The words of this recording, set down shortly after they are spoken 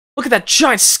Look at that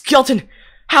giant skeleton!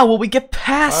 How will we get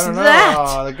past that?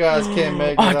 Oh, the guys can't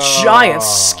make it. A giant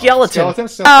skeleton!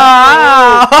 Skeleton?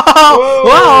 Oh!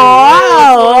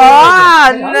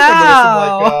 Whoa!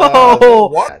 No!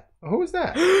 What? Who is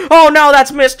that? Oh no,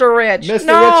 that's Mr. Rich! Mr.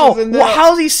 No! Rich is in there.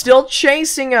 How's he still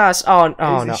chasing us? Oh no!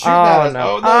 Oh no! Oh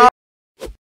no!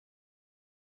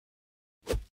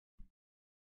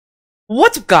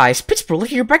 What's up, guys? Pittsburgh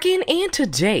here back in, and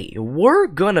today we're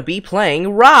gonna be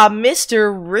playing Rob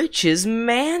Mr. Rich's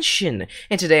Mansion.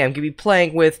 And today I'm gonna be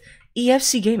playing with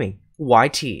EFC Gaming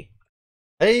YT.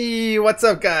 Hey, what's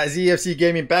up, guys? EFC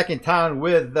Gaming back in town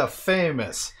with the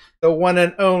famous, the one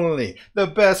and only, the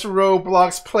best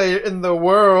Roblox player in the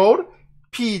world,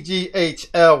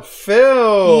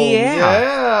 PghLFilms.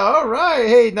 Yeah, all right.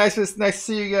 Hey, nice to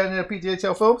see you again,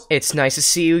 PghLFilms. It's nice to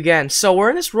see you again. So we're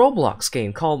in this Roblox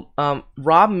game called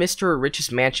Rob Mr.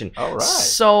 Rich's Mansion. All right.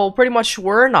 So pretty much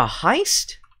we're in a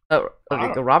heist, a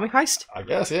robbing heist. I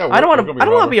guess, yeah. I don't want to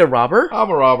be a robber. I'm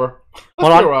a robber.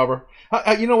 Let's be a robber.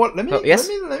 You know what? Let me.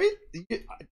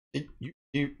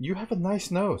 You have a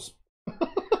nice nose.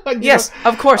 Yes,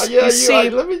 of course. See,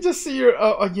 let me just see your.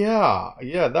 Yeah.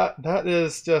 That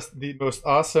is just the most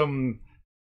awesome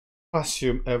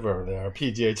costume ever. There,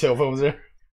 PghLFilms. There,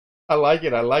 I like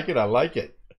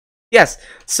it. Yes.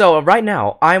 So right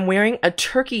now I'm wearing a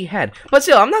turkey head, but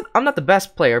still, I'm not the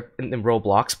best player in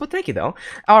Roblox. But thank you though.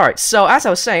 All right. So as I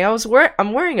was saying,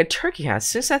 I'm wearing a turkey hat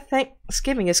since that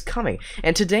Thanksgiving is coming,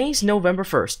 and today's November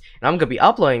 1st, and I'm gonna be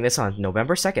uploading this on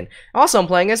November 2nd. Also, I'm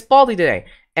playing as Baldi today.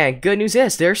 And good news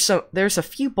is there's a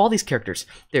few Baldi's characters.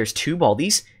 There's 2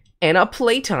 Baldis and a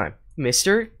playtime,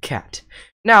 Mr. Cat.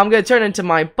 Now I'm gonna turn into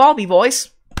my Baldi voice,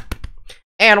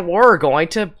 and we're going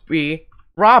to be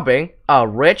robbing a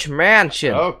rich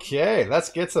mansion. Okay,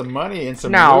 let's get some money and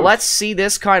some. Now loot. let's see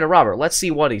this kind of robber. Let's see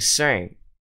what he's saying.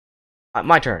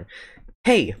 My turn.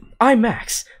 Hey, I'm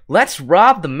Max. Let's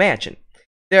rob the mansion.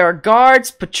 There are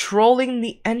guards patrolling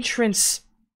the entrance.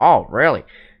 Oh, really?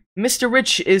 Mr.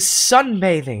 Rich is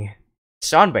sunbathing.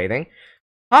 Sunbathing?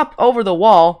 Hop over the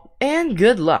wall, and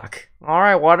good luck.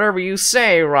 Alright, whatever you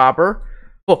say, robber.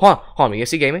 Oh, hold on,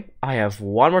 EFC Gaming. I have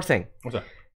one more thing. What's that?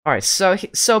 Alright, so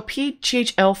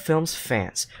PghLFilms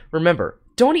fans, remember,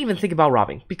 don't even think about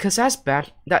robbing, because that's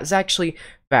bad. That's actually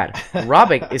bad.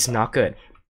 Robbing is not good.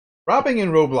 Robbing in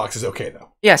Roblox is okay, though.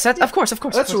 Yes, of course.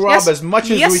 Let's rob as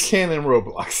much as we can in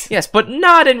Roblox. Yes, but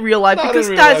not in real life, because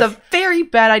that is a very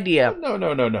bad idea. No.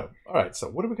 All right, so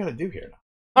what are we gonna do here now?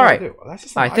 All right,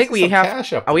 I think we have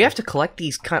to collect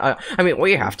these kind.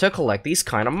 We have to collect these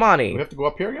kind of money. We have to go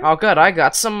up here again. Oh, good, I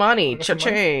got some money.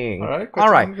 Cha-ching! All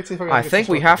right. I think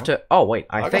we have to. Oh wait,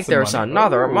 I think there's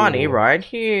another money right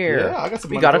here. Yeah, I got some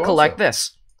money. We gotta collect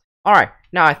this. All right,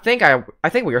 now I think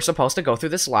we are supposed to go through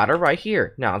this ladder right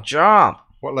here. Now jump.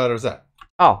 What ladder is that?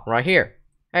 Oh, right here.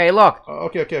 Hey, look.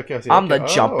 Okay. I'm the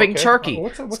jumping turkey.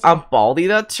 I'm Baldi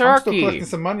the turkey. I'm still collecting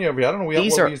some money over here. I don't know what we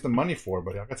use the money for,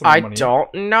 but I got some money. I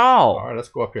don't know. All right, let's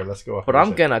go up here. But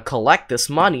I'm gonna collect this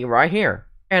money right here,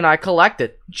 and I collect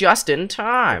it just in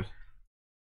time.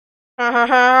 All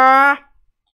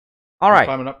right.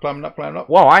 Climbing up.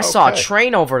 Whoa! I saw a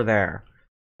train over there.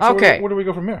 So okay. Where do we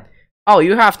go from here? Oh,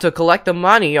 you have to collect the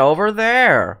money over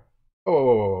there.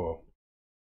 Oh.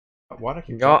 Why do I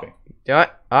keep jumping? Do it.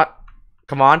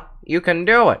 Come on, you can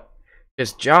do it.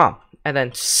 Just jump, and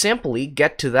then simply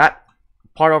get to that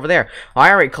part over there.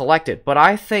 I already collected, but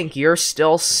I think you're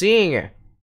still seeing it.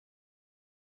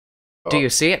 Do you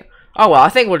see it? Oh, well, I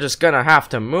think we're just gonna have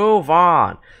to move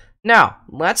on. Now,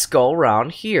 let's go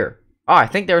around here. Oh, I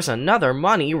think there's another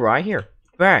money right here.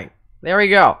 Bang. There we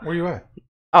go. Where you at?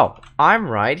 Oh, I'm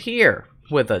right here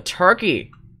with a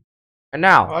turkey. And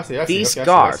now, these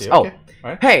guards. Okay.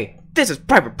 Right. Hey, this is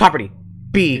private property.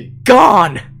 Be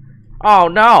gone! Oh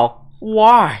no!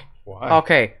 Why?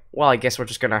 Okay, well, I guess we're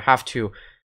just gonna have to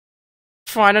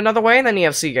find another way than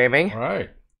EFC Gaming.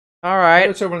 Alright.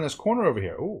 It's over in this corner over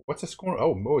here. Ooh, what's this corner?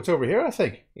 Oh, it's over here, I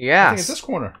think. Yes. I think it's this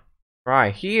corner.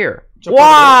 Right here.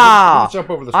 Wow! Jump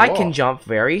over this wall. I can jump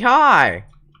very high.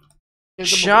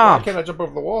 Why can't I jump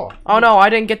over the wall? Oh no, I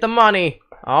didn't get the money.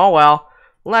 Oh well,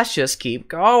 let's just keep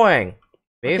going.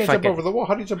 Maybe I can't jump over the wall.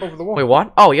 How do you jump over the wall? Wait,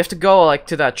 what? Oh, you have to go like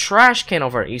to that trash can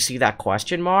over. You see that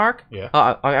question mark? Yeah.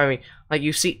 I mean, like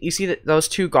you see those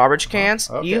 2 garbage cans.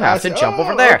 Okay, you have to jump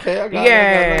over there.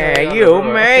 Okay, You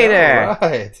made it.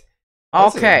 Right. Okay.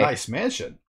 This is a nice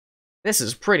mansion. This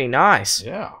is pretty nice.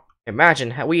 Yeah.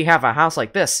 Imagine we have a house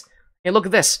like this. Hey, look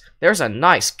at this. There's a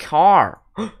nice car.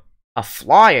 A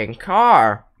flying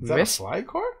car. Is that a flying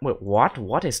car? Wait, what?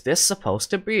 What is this supposed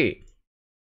to be?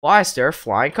 Why is there a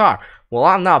flying car? Well,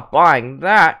 I'm not buying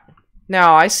that.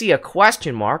 Now I see a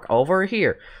question mark over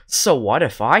here. So what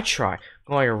if I try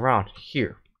going around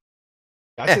here?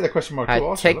 I see the question mark too. I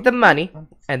Also, take the money,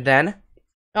 and then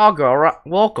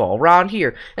we'll go around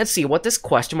here and see what this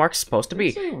question mark is supposed to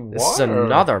be. This is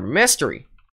another mystery.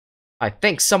 I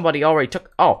think somebody already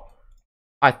took. Oh,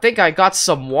 I think I got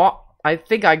some I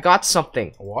think I got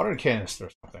something. A water canister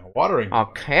or something. A watering. A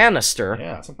canister?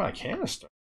 Yeah, some kind of canister.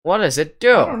 What does it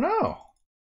do? I don't know.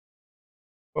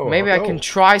 Oh, Maybe I can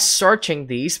try searching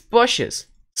these bushes.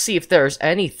 See if there's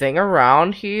anything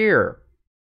around here.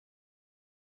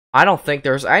 I don't think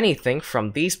there's anything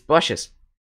from these bushes.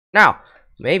 Now,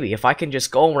 maybe if I can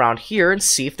just go around here and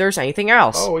see if there's anything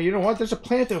else. Oh, you know what? There's a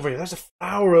plant over here. There's a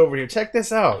flower over here. Check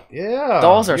this out. Yeah.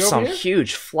 Those are some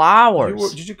huge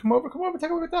flowers. Did you come over? Come over.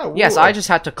 Take a look at that. Whoa. Yes, I just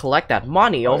had to collect that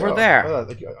money over there. I'm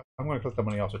going to collect the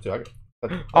money also too.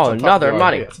 Oh, another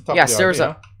money. Yes,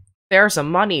 there's a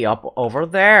money up over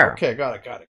there. Okay, got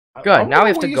it. Good. Now we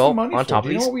have to go on top of these.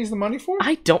 Do you know what we use the money for?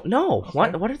 I don't know.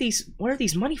 Okay. What are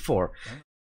these money for?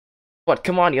 But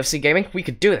come on, EFC Gaming, we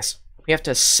could do this. We have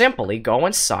to simply go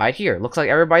inside here. Looks like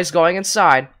everybody's going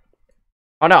inside.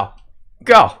 Oh no.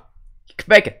 Go. You can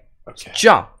make it. Okay.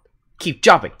 Jump. Keep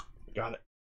jumping. Got it.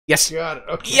 Yes. Got it.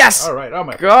 Okay. Yes. All right. Oh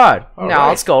my. Good. All now right.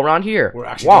 let's go around here. We're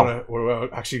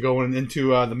actually going into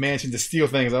the mansion to steal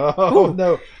things. Oh Ooh.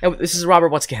 no. And this is Robert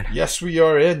once again. Yes, we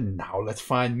are in. Now let's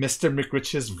find Mr.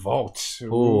 McRich's vault.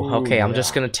 Ooh, okay. I'm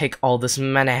just gonna take all this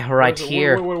money right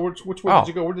here. Which way did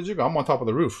you go? Where did you go? I'm on top of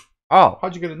the roof. Oh.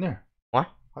 How'd you get in there? What?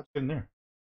 How'd you get in there?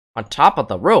 On top of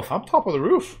the roof. I'm top of the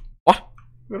roof. What?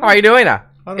 How are you doing that?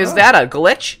 Is that a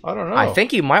glitch? I don't know. I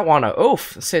think you might want to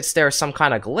oof since there's some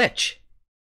kind of glitch.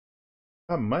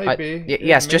 That might be.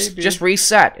 Yes, just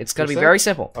reset. It's gonna be very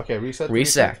simple. Okay, reset.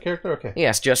 Reset Character. Okay.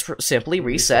 Yes, just simply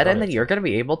reset, and then you're gonna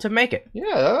be able to make it.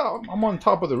 Yeah, I'm on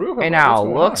top of the roof. And now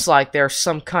looks like there's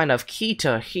some kind of key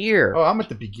to here. Oh, I'm at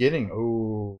the beginning.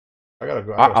 Oh, I gotta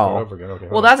go. I gotta start over again. Okay.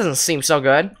 Well, that doesn't seem so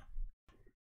good.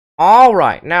 All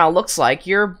right, now looks like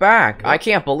you're back. Yep. I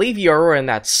can't believe you were in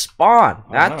that spawn.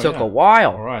 That took a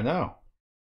while. All right, now.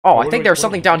 Oh, I think there's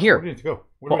something down here. Where do you need to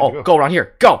go? Go around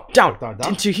here. Go down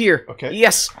into here. Okay.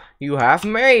 Yes, you have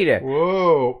made it.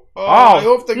 Whoa. Oh, I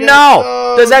hope to get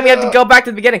no. Does that mean I have to go back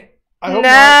to the beginning? I hope no.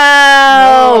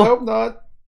 Not. No, I hope not.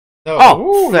 No. Oh,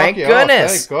 Ooh, thank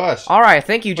goodness. Oh, thank gosh. All right, I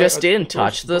think you just didn't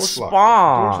touch the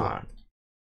spawn.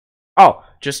 Oh,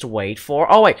 just wait for.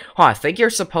 Oh wait, I think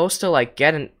you're supposed to like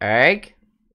get an egg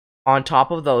on top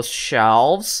of those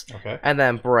shelves, and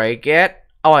then break it.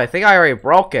 Oh, I think I already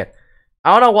broke it.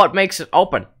 I don't know what makes it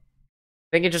open. I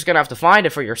think you're just gonna have to find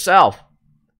it for yourself.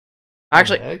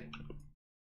 Actually,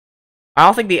 I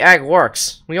don't think the egg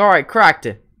works. We already cracked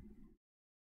it.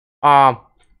 I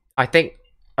think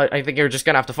you're just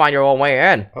gonna have to find your own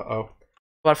way in. Uh-oh.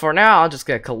 But for now, I'm just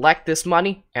gonna collect this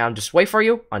money and I'll just wait for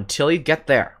you until you get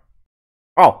there.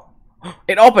 Oh,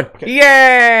 it opened! Okay.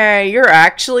 Yay! You're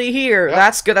actually here. Yep.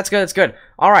 That's good. That's good.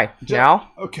 All right,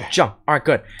 now jump. All right,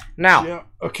 good. Now,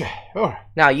 okay. All right.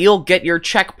 Now you'll get your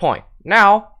checkpoint.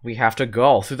 Now we have to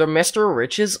go through the Mr.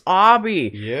 Rich's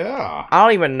obby. Yeah. I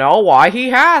don't even know why he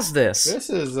has this. This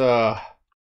is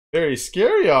very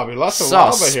scary obby. Lots of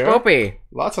lava here. Spoopy.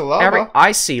 Lots of lava.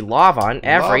 I see lava in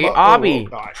every obby.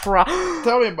 Oh,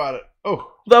 tell me about it.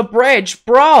 Oh. The bridge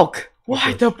broke.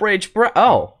 Why the bridge broke?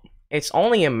 Oh. It's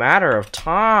only a matter of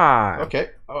time. Okay.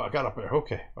 Oh, I got up there.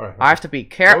 Okay. All right. I have to be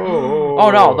careful.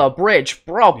 Oh no, the bridge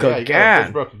broke again.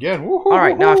 The bridge broke again. All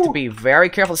right, now I have to be very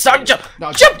careful. Stop! Jump!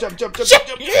 No, jump! Jump!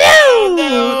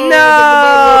 No!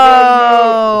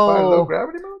 Low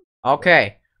gravity mode?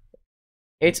 Okay.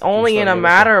 It's only in a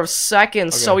matter of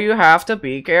seconds, so you have to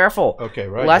be careful. Okay,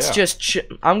 right. Let's just.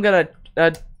 I'm gonna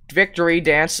victory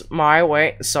dance my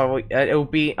way, so it will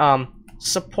be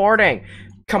supporting.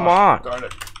 Come on. Darn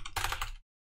it.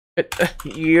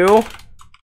 You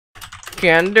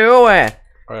can do it.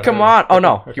 Right, come on. Oh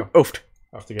no, you oofed.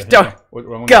 I have to get him.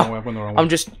 Go. I'm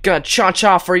just gonna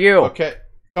cha-cha for you. Okay.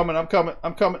 I'm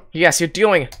coming. Yes, you're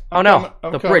doing it. Oh no,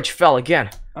 the bridge fell again.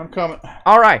 I'm coming.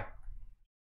 Alright.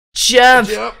 Jump!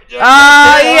 Jump.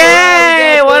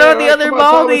 Yay! What about the other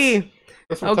Baldi?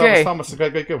 Okay. Thomas.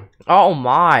 Oh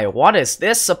my, what is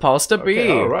this supposed to be?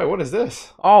 Alright, what is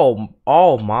this? Oh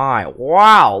my.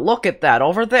 Wow, look at that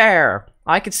over there.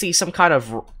 I could see some kind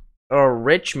of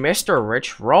Mr.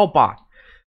 Rich robot.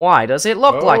 Why does it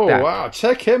look like that? Oh wow,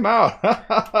 check him out.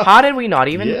 How did we not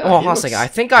even... hold on a second. I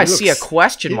think I see a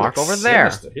question mark over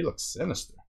there. He looks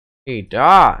sinister. He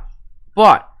does.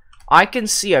 But I can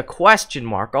see a question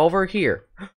mark over here.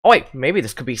 Oh wait, maybe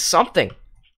this could be something.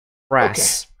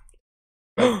 Press.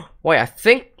 Wait, I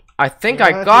think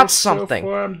I got something. So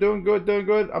far, I'm doing good.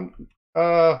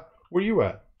 Where you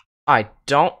at? I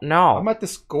don't know. I'm at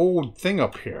this gold thing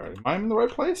up here. Am I in the right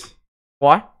place?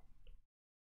 What?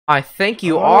 I think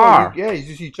you are.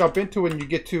 You jump into it and you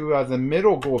get to the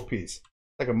middle gold piece.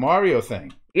 Like a Mario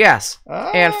thing. Yes.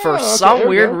 And for some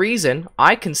weird reason,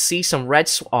 I can see some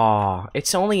red... Aw,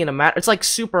 it's only in a matter... It's like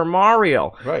Super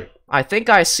Mario. Right. I think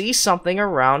I see something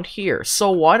around here.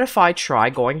 So what if I try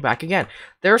going back again?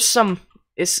 There's some...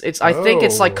 I think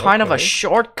it's like kind of a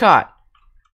shortcut.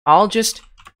 I'll just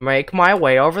make my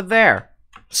way over there.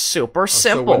 Super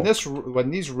simple. So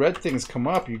when these red things come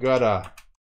up, you gotta...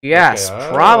 Yes,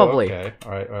 probably. Okay.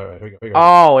 All right. Here we go.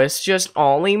 Oh, it's just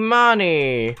only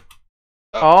money.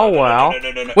 Oh, well.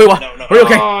 No. Wait, what? No. Are you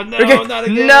okay? Oh, no, okay? not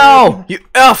again. No! You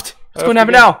effed! What's going to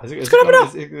happen now? What's going to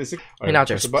happen now? Right, now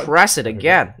just press it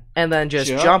again. And then just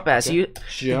jump as you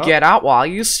get out while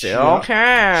you still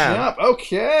can. Jump.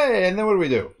 Okay. And then what do we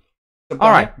do?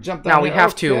 Alright. Jump down now we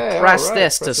have to press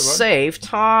this to save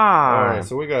time. Alright,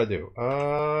 so what we got to do?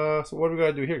 So what do we got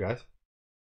to do here, guys?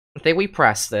 I think we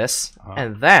press this.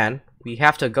 And then we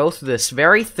have to go through this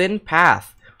very thin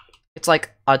path. It's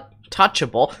like a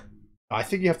touchable... I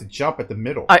think you have to jump at the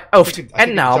middle.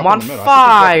 And now I'm on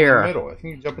fire. I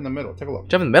think you jump in the middle. Take a look.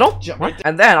 Jump in the middle? Jump right there.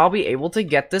 And then I'll be able to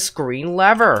get this green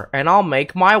lever. And I'll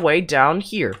make my way down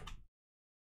here.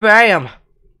 Bam.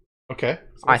 Okay.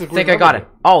 So I think I got it.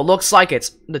 Oh, looks like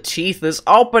the teeth is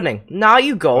opening. Now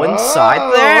you go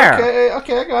inside there.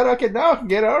 Okay, I got it. Okay, now I can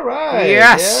get it. All right.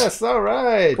 Yes, all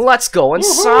right. Let's go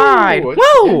inside.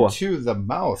 Woo! Into the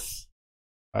mouth.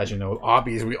 As you know,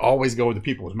 Obbies, we always go into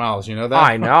people's mouths. You know that?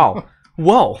 I know.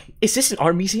 Whoa, is this an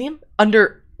art museum?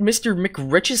 Under Mr.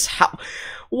 McRich's house?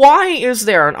 Why is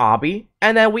there an Obby?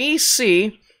 And then we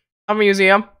see a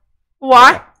museum.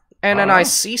 What? Yeah. And then I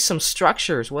see some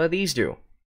structures. What do these do?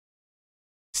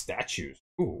 Statues.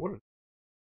 Ooh,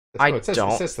 what? It says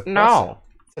know.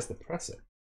 It says to press it.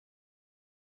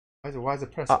 Why is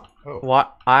it press it?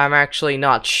 What? I'm actually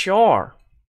not sure.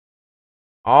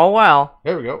 Oh well.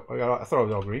 There we go. I thought it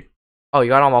was all green. Oh, you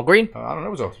got them all green? I don't know.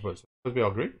 It was supposed to be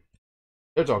all green.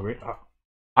 It's all green. Oh.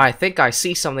 I think I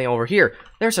see something over here.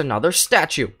 There's another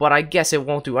statue, but I guess it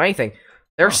won't do anything.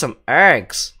 There's some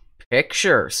eggs,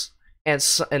 pictures, and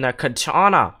a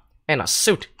katana, and a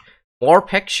suit. More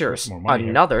pictures.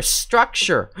 Another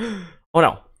structure. Oh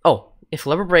no. Oh, if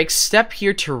lever breaks, step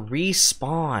here to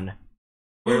respawn.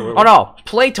 Wait. Oh no,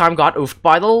 playtime got oofed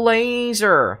by the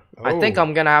laser. I think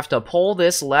I'm gonna have to pull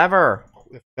this lever.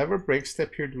 If lever breaks,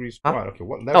 step here to respawn. Okay,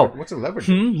 what lever? What's a lever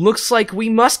do? Looks like we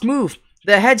must move.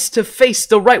 The head's to face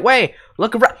the right way.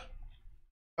 Look around.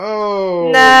 Oh.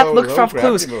 Nah, look for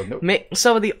clues. Nope.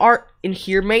 Some of the art in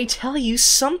here may tell you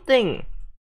something.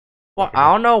 Well,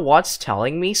 I don't know what's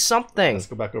telling me something. Let's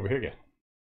go back over here again.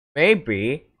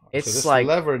 Maybe it's this like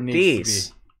lever needs these.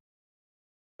 To be...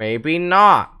 Maybe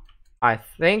not. I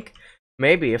think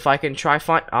maybe if I can try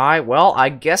find... well, I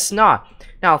guess not.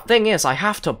 Now, thing is, I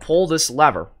have to pull this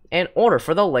lever in order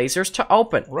for the lasers to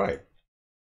open. Right.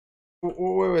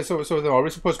 Wait, so are we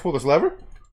supposed to pull this lever?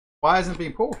 Why isn't it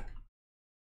being pulled?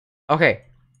 Okay,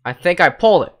 I think I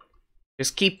pulled it.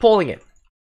 Just keep pulling it.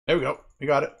 There we go. You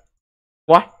got it.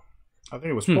 What? I think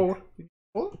it was pulled. Did you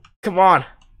pull it? Come on.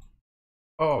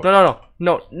 Oh.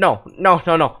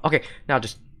 No. Okay, now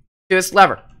just do this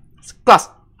lever. It's close.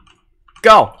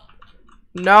 Go.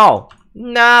 No.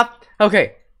 Nah.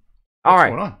 Okay.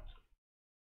 Alright. What's going on?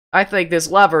 I think this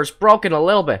lever's broken a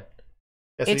little bit.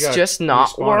 Yeah, so it's just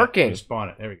not working.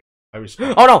 Respawn it. There we go. I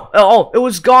respawn. Oh no. Oh, it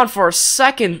was gone for a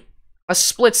second. A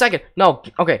split second. No.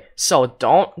 Okay. So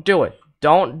don't do it.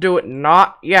 Don't do it.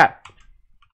 Not yet.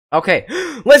 Okay.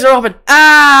 Laser open. Good.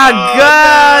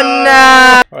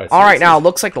 All right. Now it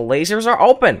looks like the lasers are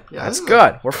open. Yeah, that's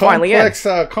good. We're finally in.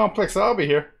 Complex Obby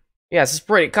here. Yes, it's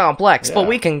pretty complex, but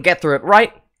we can get through it,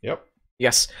 right? Yep.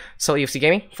 Yes. So EFC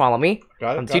Gaming, follow me.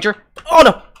 Got it. I'm the teacher. Oh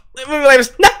no.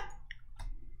 No.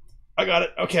 I got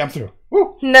it. Okay, I'm through.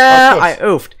 Woo. Nah, I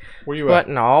oofed. Where you at? But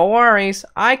no worries.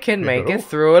 I can make it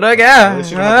through it again. At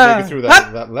least you don't have to make it through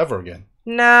that lever again.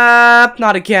 Nah,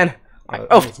 not again. I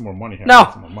oofed. Get some more money here. No.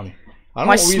 Some more money.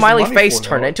 My smiley face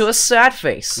turned into a sad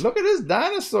face. Look at this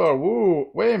dinosaur.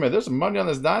 Woo. Wait a minute. There's some money on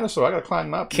this dinosaur. I gotta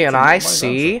climb up. Can I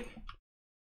see?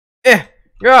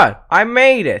 Good. I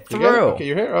made it through. Okay,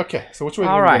 you're here? Okay. So which way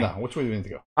do we go now? Which way do we need to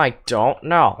go? I don't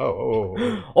know.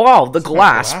 Oh, the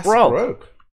glass broke.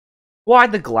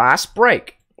 Why'd the glass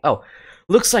break? Oh,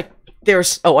 looks like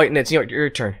there's... Oh, wait, it's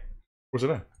your turn. Where's it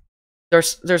at?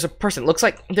 There's a person. Looks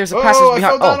like there's a passage behind... I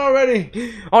fell down already.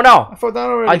 Oh, no. I fell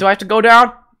down already. Do I have to go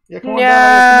down? Yeah, come on down.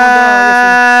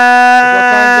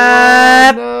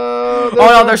 No. Oh,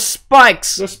 no, there's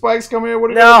spikes. There's spikes coming here.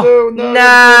 What are you going to do? No.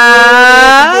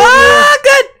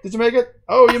 Good. Did you make it?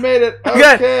 Oh, you made it.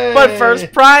 Okay. Good, but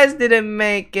first prize didn't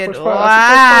make it. First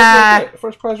Why? prize,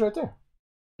 first prize right there.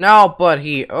 No, but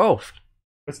he oofed.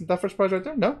 Isn't that first prize right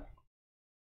there? No.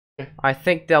 Okay. I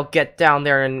think they'll get down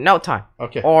there in no time.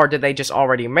 Okay. Or did they just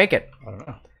already make it? I don't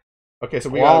know. Okay, so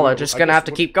we're just gonna have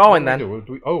to keep going then.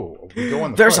 We go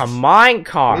on the There's carts. a mine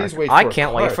cart. I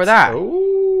can't wait for that.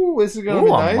 Ooh, this is gonna be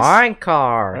nice. A mine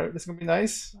cart. Right, this is gonna be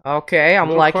nice. Okay,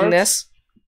 I'm liking carts. this.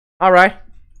 All right.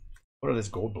 What are these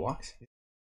gold blocks?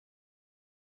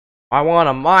 I want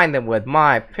to mine them with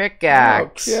my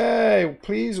pickaxe. Okay,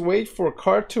 please wait for a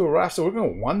cart to arrive. So we're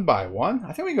going 1 by 1.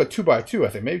 I think we can go 2 by 2. I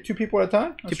think maybe 2 people at a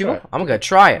time. Two people? I'm gonna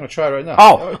try it. I'm gonna try it right now.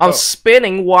 Oh, I'm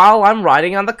spinning while I'm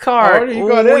riding on the cart. Oh, you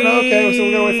got in? Okay, so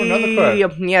we're gonna wait for another cart.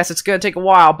 Yes, it's gonna take a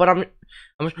while, but I'm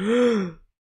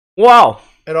Whoa!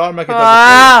 It automatically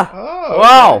does it. Oh, okay.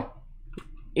 Whoa!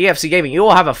 EFC Gaming, you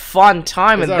will have a fun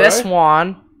time in this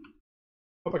one.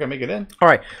 Hope I can make it in.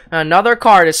 Alright, another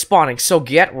card is spawning, so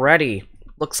get ready.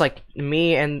 Looks like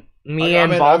me and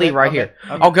Baldi right here.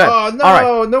 Oh, good. Oh, no,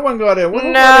 all right. No one got in.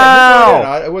 No!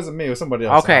 Got in? It wasn't me, it was somebody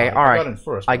else. Okay, alright. I got in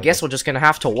first. I guess we're just gonna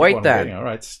have to wait then.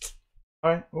 Alright.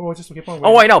 Alright, oh, just keep on waiting.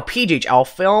 Oh, wait, no,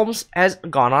 PghLFilms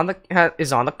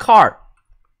is on the cart.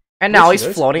 And now he's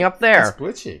floating up there. That's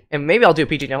glitchy. And maybe I'll do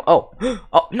PG now. Oh,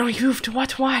 no, you oofed.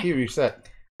 What? Why? You reset.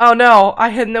 Oh no, I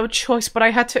had no choice, but I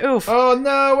had to oof. Oh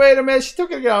no, wait a minute, she took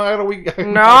it down.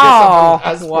 No,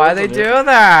 why they do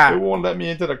that? They won't let me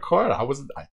into the cart. I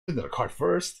into the cart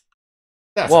first.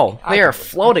 Whoa, they are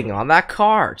floating on that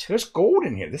cart. There's gold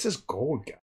in here. This is gold,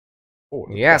 guys.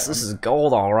 Yes, this is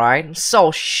gold, alright. So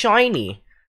shiny.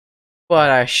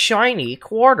 But a shiny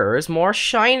quarter is more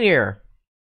shinier.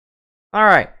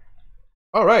 Alright.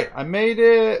 Alright, I made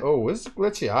it. Oh, this is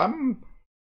glitchy. I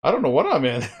don't know what I'm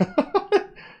in.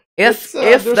 If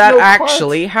that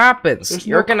actually happens,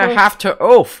 you're gonna have to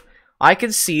oof. I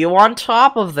can see you on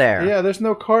top of there. Yeah, there's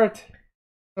no cart.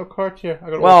 No cart here.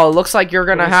 Well, it looks like you're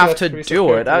gonna have to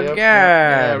do it again.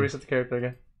 Yeah, reset the character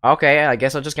again. Okay, I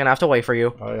guess I'm just gonna have to wait for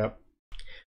you. Oh, yeah.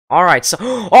 Alright, so...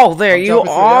 Oh, there you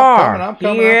are! I'm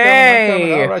coming.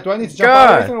 Alright, do I need to jump out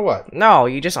of anything or what? No,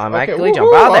 you just automatically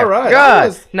jump out there.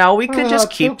 Good! Now we can just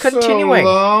keep continuing.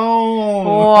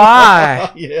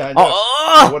 Why? Yeah,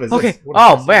 what is this?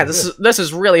 Oh, man, this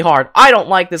is really hard. I don't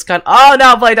like this kind... Oh,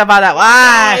 no, play about that.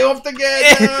 Why? I oofed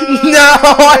again! No,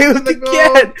 I oofed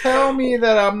again! Tell me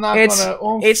that I'm not gonna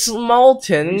oof. It's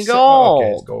molten gold.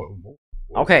 Okay, it's gold.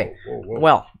 Okay,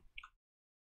 well...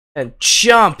 And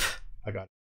jump! I got it.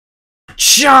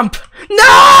 Jump!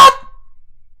 No!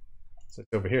 So it's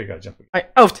over here, you gotta jump. I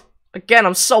oofed. Again,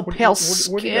 I'm so pale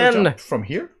skinned. From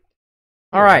here?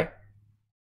 Alright.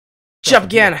 Jump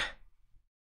again.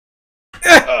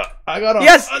 I got on.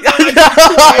 Yes! I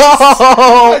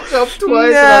jumped twice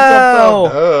and I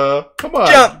jumped out. Come on.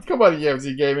 Jump. Come on,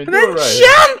 EFC Gaming. Do Then it right.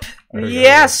 jump!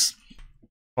 Yes!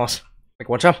 Boss, make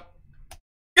one jump.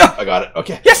 I got it.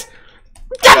 Okay. Yes!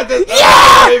 I got this.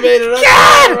 Yeah! We made it.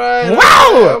 Good! Right.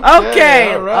 Wow!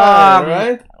 Okay.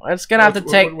 Right. It's gonna have to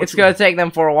take. It's gonna take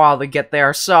them for a while to get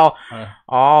there. So,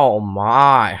 oh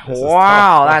my!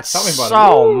 Wow, that's so much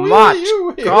gold.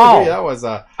 That was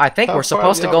I think we're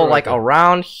supposed to go like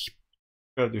around.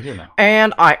 What do I do here now?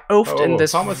 And I oofed in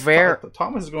this Thomas is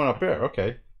going up there.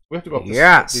 Okay, we have to go up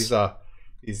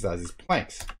these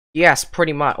planks. Yes,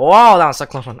 pretty much. Oh, that was a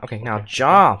close one. Okay, now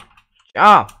jump,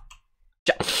 jump,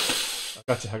 jump.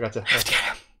 I got you.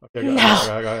 Okay,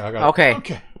 I got it.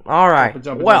 Okay. All right.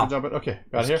 Well, jumping. Okay,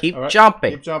 got here. Keep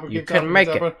jumping. Keep jumping. You can make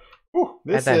it.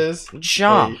 This is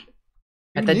jump.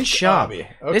 And then jump.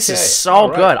 Okay. This is so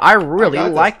good. I really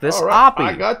like this obby.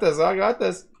 I got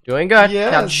this. Doing good.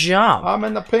 Yes. Now jump. I'm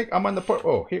in the pink. I'm on the port.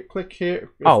 Oh, here, click here.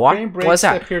 Oh, what? What's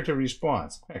that? Step here to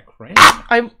respawn. Okay, crane.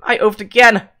 I oofed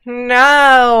again.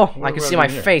 No. I can see my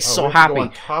face so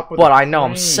happy. But I know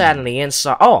I'm sad on the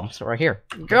inside. Oh, I'm right here.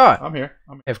 Good. I'm here.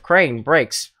 If crane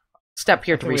breaks, step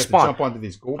here to respawn. Jump onto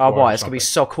these gold oh boy, it's gonna be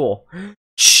so cool.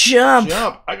 Jump!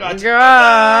 I got you.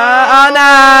 Oh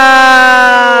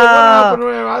no!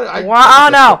 Oh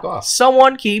no!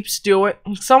 Someone keeps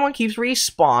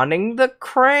respawning the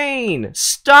crane.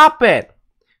 Stop it!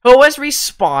 Who is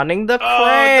respawning the crane?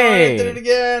 I did it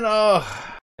again. Oh.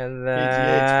 And then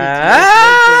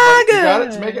you got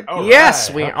it to make it.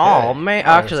 Yes, we all made.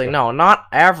 Actually, no, not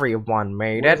everyone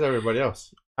made it. Where's everybody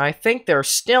else? I think they're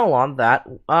still on that.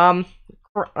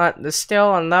 They're still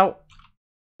on that.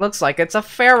 Looks like it's a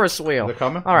Ferris wheel. They're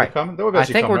coming. All right. They're coming. I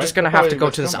think we're just gonna have to go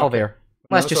to this elevator.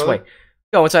 Let's just wait.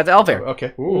 Go inside the elevator.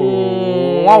 Okay.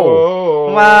 Whoa.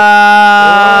 Whoa.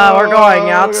 Wow, we're going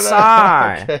Look at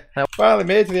outside. that. Okay. Finally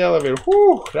made it to the elevator.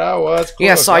 Whew, that was close.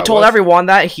 Yes, so I told everyone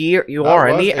that here you are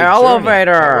in the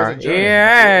elevator.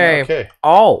 Yay. Okay.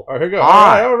 Oh. Here we go.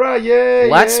 Alright. All right. Yay.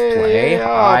 Let's yay, play yay.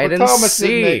 hide and Thomas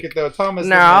didn't make seek. it, though. Thomas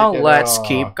Now didn't make it. let's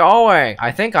keep going.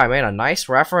 I think I made a nice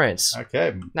reference.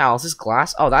 Okay. Now is this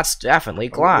glass? Oh, that's definitely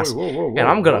glass. Whoa, And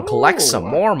I'm gonna collect some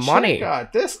more money.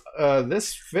 Check out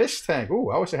this fish tank.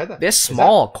 Ooh, I wish I had that. This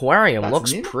small aquarium that's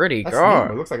looks Nemo? pretty That's good. Nemo.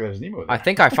 It looks like there's Nemo there. I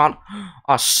think I found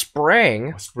a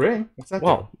spring. A spring? What's that?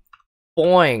 Whoa.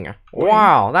 Boing. Boing.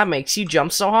 Wow, that makes you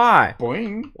jump so high.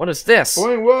 Boing. What is this?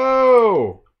 Boing.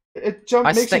 Whoa. It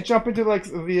makes you think- jump into like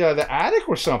the attic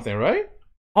or something, right?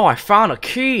 Oh, I found a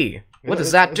key. What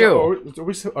does that do?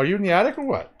 Are you in the attic or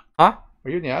what? Huh?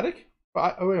 Are you in the attic?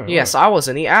 Wait, Yes, I was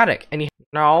in the attic. And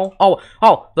no. Oh,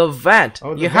 the vent.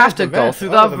 Oh, the You vent, have to the go vent. through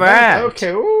Oh, the the vent.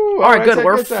 Okay. Ooh, Alright, good. so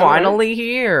We're get that, finally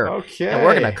here. Okay. And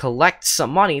we're gonna collect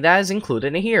some money that is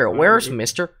included in here. Where's we-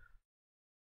 Mr.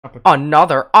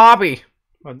 Another Obby?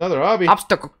 Another Obby.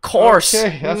 Obstacle course.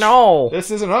 Okay, No.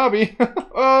 This is an Obby.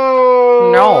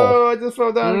 Oh No. I just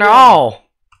fell down. Again. No.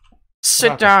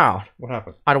 Sit down. What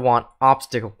happened? I don't want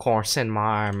obstacle course in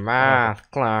my math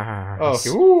class. Oh, okay.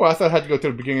 Ooh, I thought I had to go to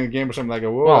the beginning of the game or something like that.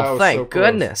 Whoa, that Well, was thank so close.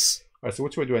 goodness. Alright, so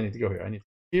which way do I need to go here? I need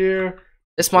here.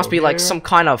 This must Go be like here. some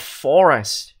kind of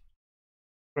forest.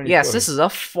 Where do I need to Yes, go this here? is a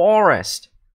forest.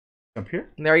 Jump here.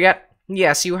 There you go.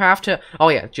 Yes, you have to. Oh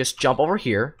yeah, just jump over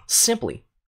here. Simply.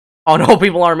 Oh no,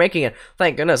 people aren't making it.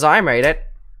 Thank goodness I made it.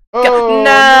 Oh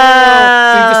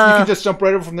no! So you can just jump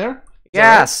right over from there?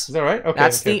 Yes. Is that right? Okay.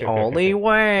 That's okay, the okay, only okay.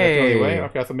 way. That's the only way?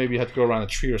 Okay, I thought maybe you had to go around a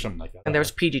tree or something like that. And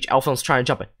there's PghLFilms trying to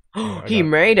jump it. I He got it.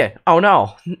 made it. Oh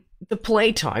no. The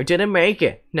playtime didn't make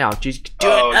it. Now just do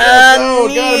Oh, it. yes. Oh,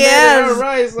 God, I made it. Yes. All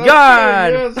right. Okay,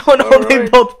 God. yes. Oh no, All they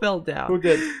right. both fell down. Who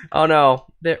did? Oh no.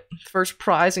 The first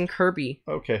prize in Kirby.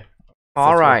 Okay.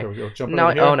 All right. Here we go. Jump No,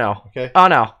 over here. oh no. Okay. Oh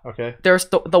no. Okay. There's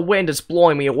the wind is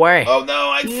blowing me away. Oh no,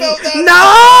 I fell down.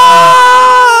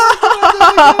 No!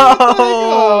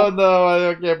 Oh no,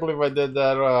 I can't believe I did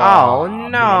that. Oh, blah, no.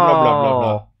 blah, blah,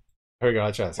 blah. Here we go,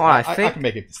 I'll try this. Oh, I I think- can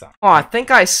make it this time. Oh, I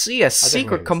think I see a make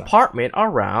secret it this compartment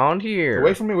around here.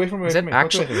 Wait for me, wait for me, Is wait it for me.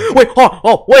 Don't do actually? anything. Wait, hold on.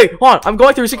 Oh, wait, hold on. I'm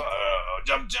going through.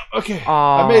 Jump. Okay. Oh,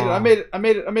 I made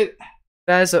it.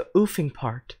 That is a oofing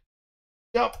part.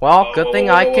 Jump. Well, good thing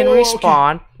I can okay.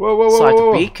 respawn. Whoa, So I have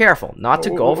whoa. to be careful not to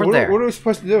go over what, there. What are we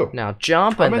supposed to do? Now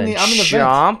jump I'm and in then the- I'm in the vent.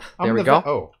 jump. I'm There in we the go. vent.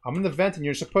 Oh, I'm in the vent and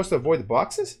you're supposed to avoid the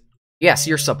boxes? Yes,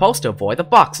 you're supposed to avoid the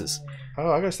boxes. Oh,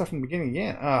 I gotta start from the beginning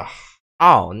again.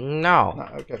 Oh no.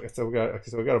 Okay, so we gotta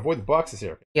avoid the boxes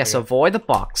here. Yes, Okay. avoid the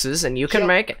boxes and you can Jump.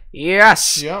 make it.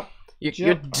 Yes. Jump. You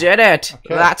Jump. did it.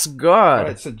 Okay. That's good.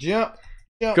 Alright, so jump.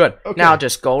 Good. Okay. Now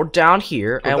just go down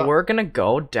here, Go and down. we're gonna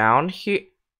go down here.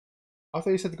 I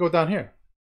thought you said to go down here.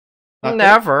 Not there?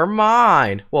 Never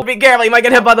mind. Well, be careful. You might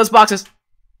get hit by those boxes.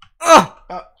 Oh,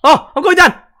 Uh. I'm going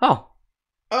down. Oh,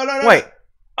 Oh no! wait.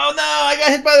 Oh no! I got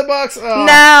hit by the box. Oh, no,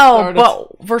 darn it.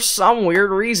 but for some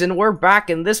weird reason, we're back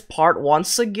in this part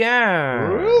once again.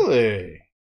 Really?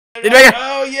 Did you make it?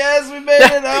 Oh yes, we made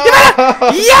it! You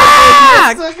made it!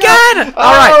 Yeah! Good!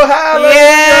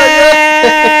 Alright.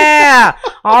 Yeah!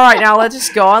 Alright, now let's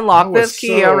just go unlock this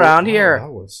key around here.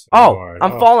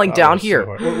 I'm falling down here.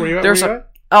 There's a...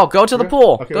 Oh, go to the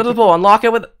pool. Okay, Go to the pool. Unlock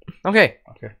it with... Okay.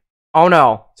 Okay. Oh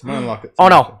no. Someone unlock it. Oh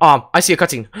no. I see a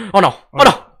cutscene. Oh no. Oh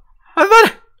no. I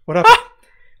thought it. What happened?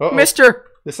 Uh-oh. Mr.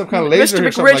 There's some kind of laser Mr.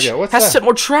 or something like McRich that. What's has that? set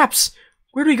more traps.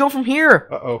 Where do we go from here?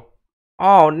 Uh-oh.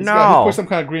 Oh He pushed no. some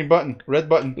kind of green button. Red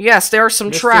button. Yes, there are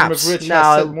some Mr. traps. McRich has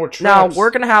Now, set more now traps.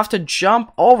 we're gonna have to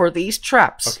jump over these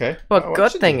traps. Okay. But Oh, it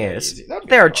good should thing be is, easy. That'd be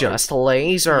they're hard. just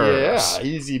lasers. Yeah,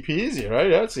 easy peasy, right?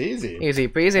 That's easy. Easy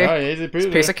peasy. Ah, easy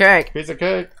peasy. Piece of cake. Piece of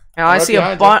cake. Now I Right see a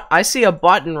behind button. I see a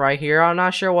button right here. I'm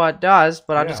not sure what it does,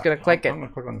 but I'm Yeah, just gonna click I'm it.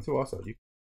 gonna click on it too. Also,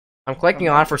 I'm clicking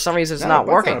on it. For some reason, it's No, not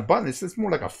the button's working. Not a button. It's more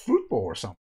like a fruit bowl or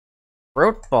something.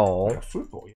 Fruit bowl. Like a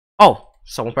fruit bowl. Oh,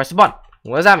 someone pressed the button.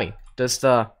 What does that mean? Does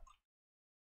the...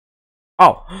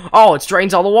 Oh, it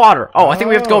drains all the water. Oh, I think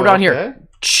we have to go down here.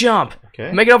 Jump.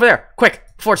 Okay. Make it over there. Quick,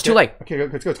 before it's too late. Okay,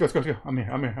 let's go. I'm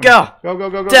here. Go.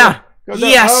 Go. Down. Go.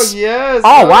 Yes. Oh, yes.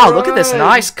 Oh, wow, all look at this right.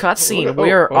 nice cutscene.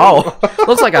 Oh.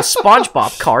 Looks like a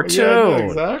SpongeBob cartoon. Yeah,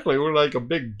 exactly. We're like a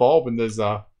big bulb in this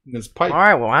pipe.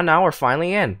 Alright, well, now we're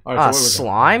finally in. All right, so what was that?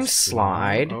 Slime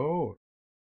slide. Oh.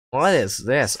 What is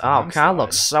this? Slime Oh, kind of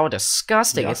looks slide. so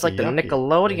disgusting. It's like the Yucky.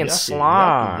 Nickelodeon Yucky,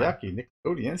 slime. Yucky.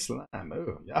 Nickelodeon slime.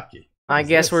 Oh, yucky. I What is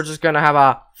guess this? we're just gonna have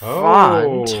a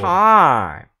Oh. fun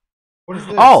time. What is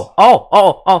this?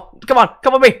 Oh! Come on,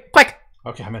 come with me, quick!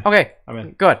 Okay, I'm in. Okay, I'm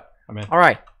in. good. I'm in.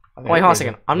 Alright, Wait, hold on a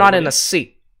second. I'm not in a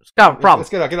seat. It's got a problem. Let's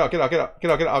get out. Get out.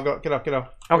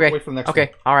 Okay. Wait for the next one.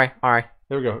 Okay. All right.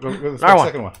 There we go. Go to the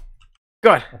second one.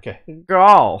 Good. Okay.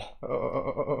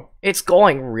 Go. It's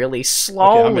going really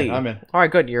slowly. Okay, I'm in. All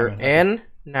right, good. You're in.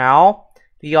 Now,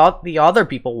 the other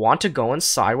people want to go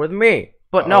inside with me.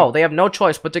 But no, they have no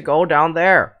choice but to go down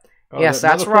there. Yes,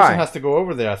 that's right. Person has to go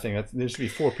over there, I think. There should be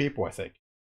 4 people, I think.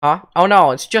 Huh? Oh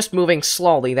no, it's just moving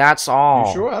slowly, that's all.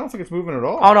 You sure? I don't think it's moving at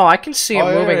all. Oh no, I can see it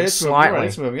moving slightly.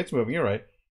 It's moving, you're right.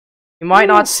 You might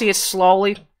not see it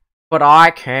slowly, but I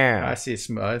can. I see it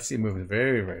moving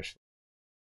very, very slow.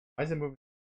 Why is it moving?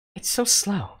 It's so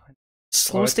slow.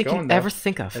 Slowest thing you can ever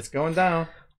think of. It's going down.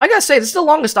 I gotta say, this is the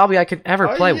longest Obby I could ever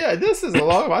play. Yeah, this is a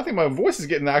long. I think my voice is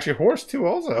getting actually hoarse too,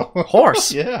 also.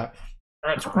 Hoarse? Yeah.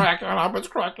 It's cracking up. It's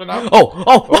cracking up. Oh!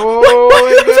 Oh,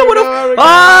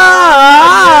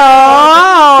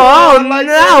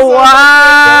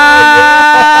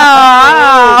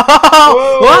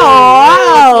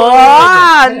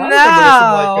 no!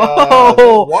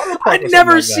 I've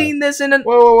never seen this in an.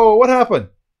 Whoa! What happened?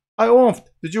 I oofed.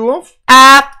 Did you oof?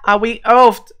 We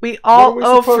oofed. We all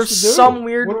oofed for some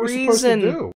weird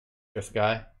reason. This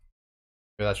guy.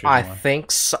 I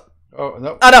think so. Oh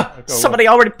no! Oh no! Somebody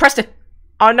already pressed it.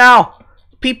 Oh no!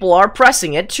 People are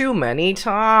pressing it too many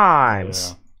times.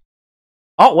 Yeah.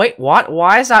 Oh wait, what?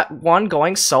 Why is that one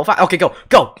going so fast? Okay, go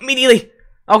immediately.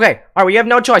 Okay, all right, we have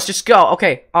no choice. Just go.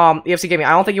 Okay, EFC Gaming.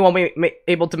 I don't think you won't be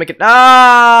able to make it.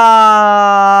 Ah!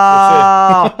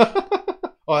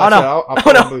 Oh no! I'll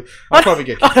probably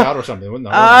get kicked out or something.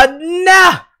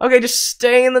 Nah. Okay, just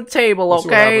stay in the table.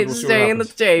 Okay, stay in the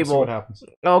table. What happens?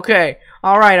 Okay.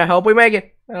 All right. I hope we make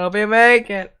it. Oh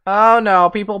no,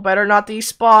 people better not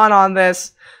despawn on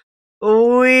this.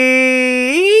 Oh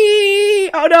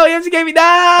no, you have to give me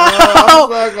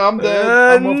I'm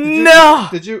dead. No.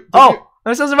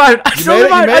 I'm still surviving. I still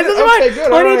survived. Okay,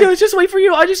 good. All I need to do is just wait for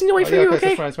you. I just need to wait for you,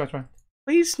 okay? It's fine.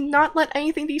 Please not let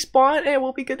anything despawn and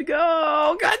we'll be good to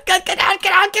go. Get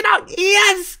out.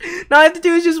 Yes. Now all I have to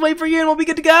do is just wait for you and we'll be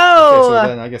good to go. Okay, so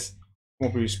then I guess we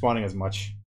won't be respawning as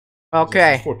much.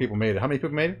 Okay. Just 4 people made it. How many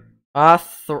people made it?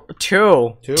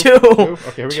 Two.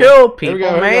 Okay, here we Two go.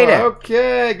 people made it.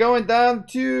 Okay, going down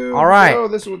to. All right. Oh,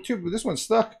 this one's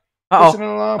stuck. Pushing it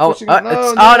along. No. All 3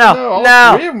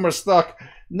 of them are stuck.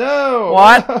 No.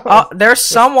 What? Oh, there's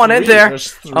someone in there.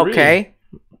 There's 3. Okay.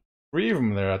 3 of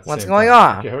them there at the What's same going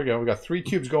time. on? Okay, here we go. We got 3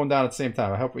 tubes going down at the same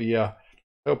time. I hope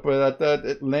that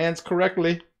it lands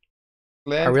correctly.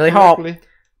 I really hope.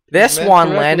 This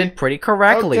one landed pretty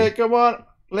correctly. Okay, come on.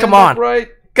 Come on. Upright.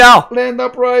 Go. Land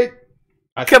upright.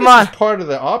 Come on. Part of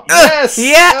the op. Yes.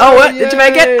 Yeah. Oh, what? Did you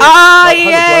make it? Ah,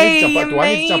 yay! Do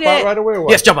I need to jump out right away? Or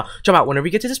what? Yes, jump out. Whenever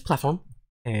you get to this platform,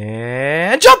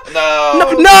 and jump. No. Yeah!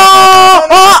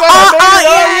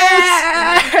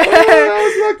 I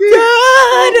was lucky. Good.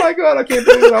 Oh my god! I can't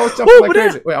believe it. I was jumping like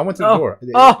crazy. Wait, I went to the door.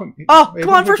 Come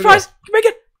on, first prize. Make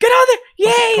it. Get out of there.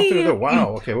 Yay! Come through the door.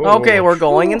 Wow. Okay. Okay, we're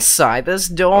going inside this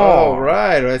door. All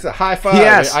right. It's a high five.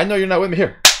 Yes. I know you're not with me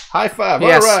here. High five.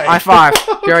 Yes, all right. high five.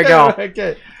 Here we go.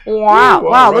 Okay. Wow.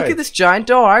 Wow. Look at this giant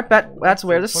door. I bet that's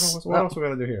where this. What else we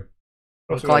gotta do here?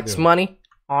 Collect some money.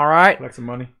 All right. Collect some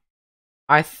money.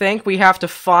 I think we have to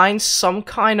find some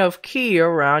kind of key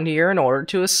around here in order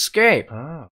to escape.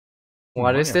 Ah.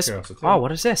 What is this? Oh,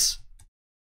 what is this?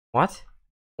 What?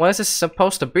 What is this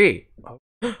supposed to be?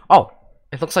 Oh,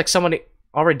 it looks like somebody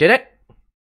already did it.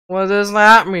 What does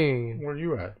that mean? Where are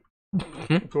you at?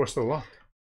 The door's still locked.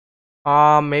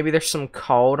 Maybe there's some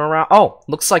code around. Oh,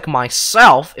 looks like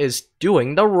myself is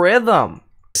doing the rhythm.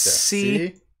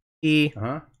 C, E,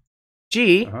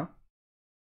 G, and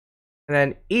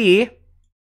then E,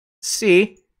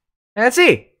 C, and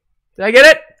C. Did I get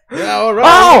it? Yeah, all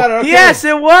right. Oh, okay. Yes,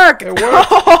 it worked. It worked.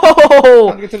 Oh,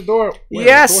 Time to get to the door. Wait,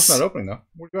 yes. The door's not opening though.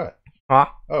 Where you at? Huh?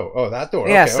 Oh, that door.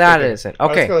 Yes, okay, that is it.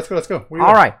 Okay. Right, let's go.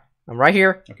 All right. I'm right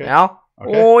here. Okay. Now.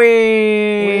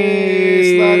 Okay.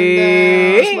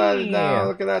 Sliding down.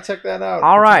 Look at that. Check that out.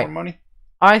 All right. More money.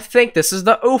 I think this is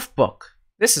the oof book.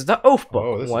 This is the oof book.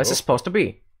 Oh, what is this supposed to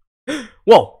be?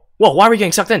 Whoa. Why are we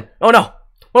getting sucked in? Oh no.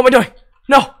 What am I doing?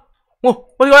 No. Whoa.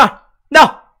 What's going on?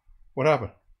 No. What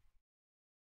happened?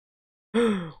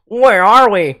 Where are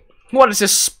we? What is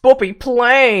this spoopy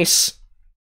place?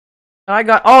 I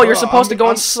got. Oh, you're supposed to go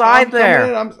inside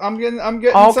there. I'm getting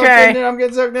okay. sucked in there. I'm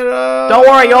getting sucked in. Oh, don't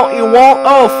worry, you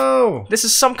won't oof. This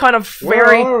is some kind of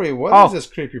very. Where are we? What is this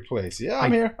creepy place? Yeah,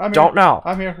 I'm here. Don't know.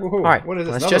 I'm here. All right. What is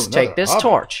this? Let's just take this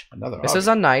torch. This is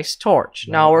a nice torch.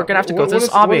 Now we're gonna have to go through this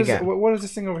obby again. What is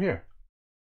this thing over here?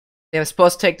 I'm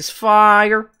supposed to take this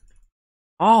fire.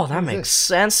 Oh, that makes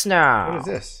sense now. What is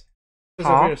this?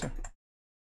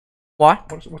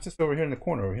 What? What's this over here in the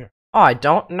corner over here? Oh, I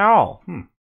don't know. Hmm.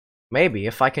 Maybe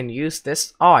if I can use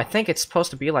this. Oh, I think it's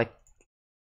supposed to be like.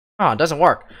 Oh, it doesn't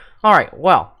work. Alright,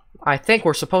 well, I think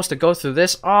we're supposed to go through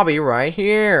this obby right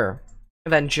here.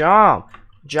 And then jump.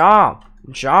 Jump.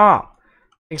 Jump.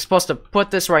 You're supposed to put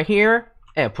this right here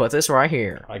and put this right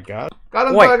here. I got it. Got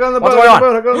him. Wait, I got on the what's boat. going I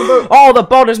on? got on the boat. Oh, the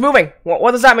boat is moving.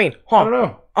 What does that mean? Huh? I don't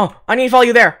know. Oh, I need to follow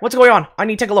you there. What's going on? I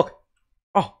need to take a look.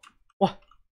 Oh, what?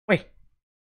 Wait.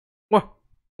 What?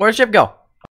 Where'd the ship go?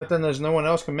 But then there's no one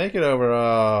else can make it over.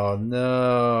 Oh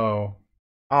no.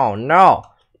 Oh no.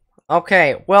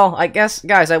 Okay, well, I guess,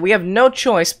 guys, we have no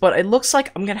choice, but it looks like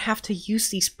I'm gonna have to use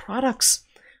these products.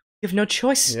 We have no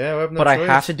choice. Yeah, we have no but choice.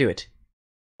 I have to do it.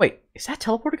 Wait, is that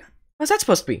teleporter gun? What's that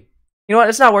supposed to be? You know what?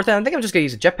 It's not worth it. I think I'm just gonna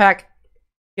use a jetpack.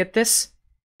 Get this.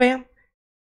 Bam.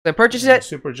 Did I purchase it?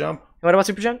 Super jump. What about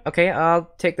super jump? Okay,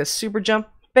 I'll take the super jump.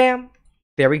 Bam.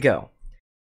 There we go.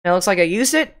 Now it looks like I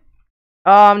used it.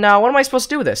 Now what am I supposed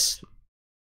to do with this?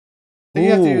 I think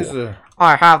you have to use the...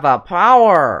 I have the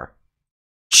power.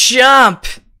 Jump.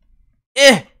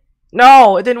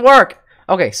 No, it didn't work.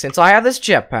 Okay, since I have this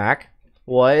jetpack,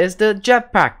 what does the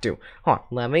jetpack do? Hold on,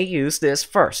 let me use this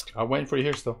first. I'm waiting for you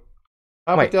here still.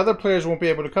 Oh, Wait. but the other players won't be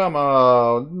able to come.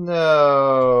 Oh,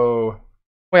 no.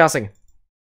 Wait a second.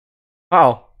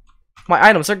 Uh-oh. My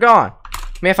items are gone.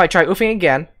 Maybe if I try oofing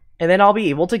again, and then I'll be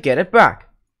able to get it back.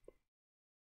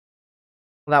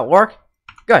 Will that work?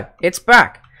 Good, it's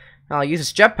back. Now I'll use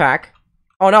this jetpack.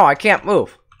 Oh no, I can't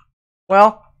move.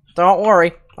 Well, don't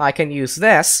worry. I can use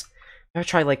this. Maybe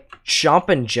try, like,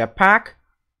 jumping jetpack.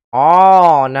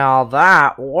 Oh, now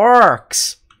that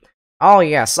works. Oh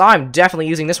yes, I'm definitely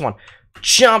using this one.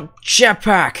 Jump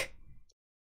jetpack.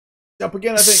 Jump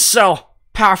again, I think. So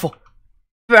powerful.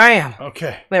 Bam.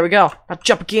 Okay. There we go. Now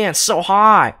jump again, so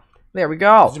high. There we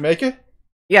go. Did you make it?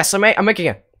 Yes, I'm making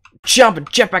it. Jump and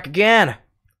jetpack again.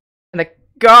 And I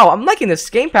go. I'm liking this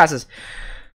game passes.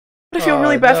 But I feel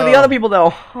really bad for the other people,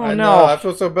 though. Oh I no. know, I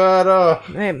feel so bad.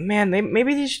 Hey, man,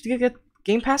 maybe they should get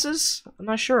game passes? I'm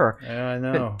not sure. Yeah, I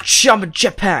know. Jump and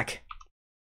jetpack.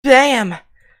 Bam.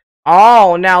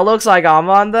 Oh, now looks like I'm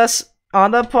on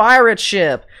the pirate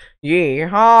ship.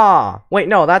 Yeehaw. Wait,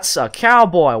 no, that's a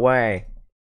cowboy way.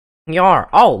 Yar.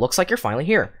 Oh, looks like you're finally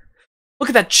here. Look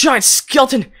at that giant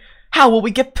skeleton. How will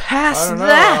we get past I don't know.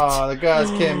 that? Oh, the guys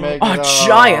can't make it. A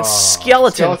giant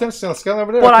skeleton. Skeleton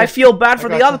over there. But Okay. I feel bad for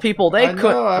I the got other you. people. I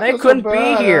know, I feel so couldn't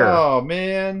bad. be here. Oh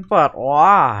man. But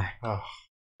why? Oh,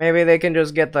 Maybe they can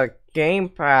just get the game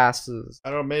passes. I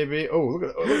don't know. Maybe. Oh, look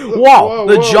at. Whoa!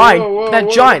 Whoa, giant, whoa, that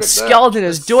whoa, giant look at skeleton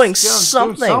is doing Skeleton's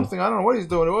something. Doing something. I don't know what he's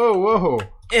doing. Whoa, whoa,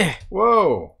 Eh.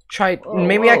 whoa. Try. Whoa,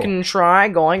 Maybe I whoa. can try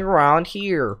going around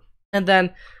here, and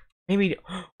then maybe.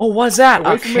 Oh, what's that?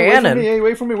 A cannon?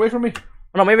 Wait for me. Wait for me.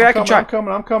 Oh, no, maybe I can try.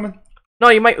 I'm coming. No,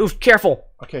 you might. Oof! Careful.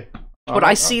 Okay. But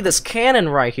I see this cannon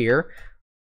right here.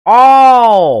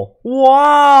 Oh!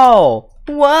 Whoa!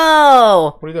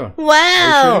 Whoa! What are you doing?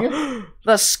 Wow! Are you shooting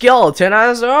The skeleton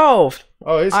has moved.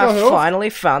 Oh, he's I still off? finally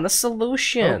found the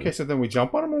solution. Okay, so then we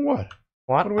jump on him or what?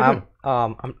 What? What do we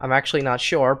do? I'm actually not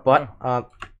sure, but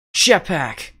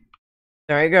jetpack.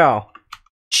 There you go.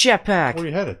 Jetpack. Where are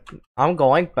you headed? I'm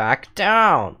going back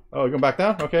down. Oh, you're going back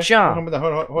down? Okay. Jump.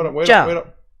 Hold on. Wait Jump.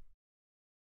 up.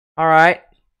 All right.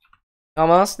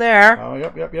 Almost there. Oh,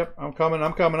 yep. I'm coming. There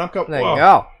Whoa. you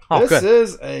go. Oh, this good.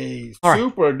 is a All right.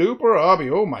 super duper obby.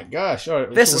 Oh my gosh. All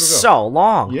right. This is so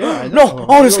long. Yeah, I No. know.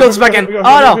 Oh, this goes back in. We go,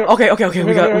 Oh we no. go. Okay.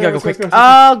 We gotta go quick. Go.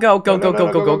 Oh, go.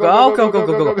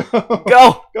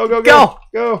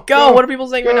 Go. Go. What are people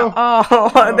saying right now?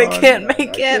 Oh, they can't make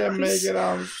it. Can't make it.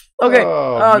 Okay.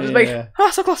 Oh, Just make. man. Oh,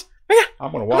 so close. Make it.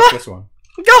 I'm gonna walk this one.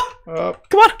 Go.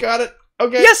 Come on. Got it.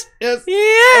 Okay. Yes. Yes.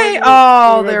 Yay. Oh,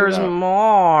 Oh, we're there's ready now.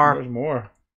 more. There's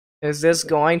more. Is this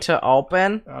going to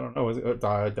open? I don't know. Is it,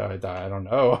 die. I don't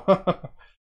know.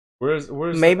 Where's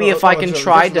Maybe if I can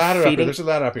try there's a ladder up here. defeating. There's a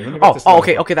ladder up here. Let me get this Oh,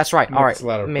 ladder. okay, that's right. Let me All get this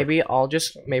ladder right.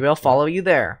 up Maybe I'll follow you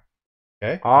there.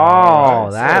 Okay. Oh, All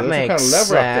right. that So there's some makes kind of lever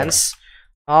up there. sense.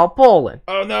 I'll pull it.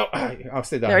 Oh no! I'll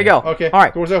stay down. There you here. go. Okay. All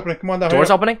right. Doors opening. Come on down. Doors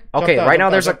here. opening. Okay, down, right now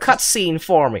jump there's down, a cutscene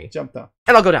for me, Jump down.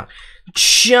 and I'll go down.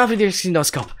 Jump into the no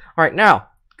scope. All right, now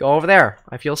go over there.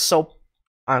 I feel so.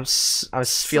 I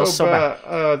feel so bad.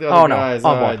 The Oh, other no. guys.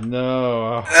 Oh, boy.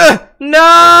 No. No!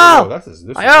 Oh, this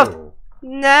is. I have- oh.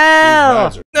 No!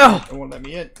 These guys No! They won't let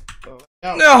me in. Oh, let me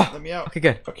out. No! Let me out. Okay,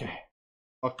 good. Okay.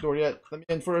 Lock the door yet. Let me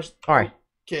in first. All right.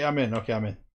 Okay, I'm in. Okay, I'm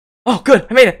in. Oh, good.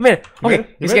 I made it. You made Okay, it?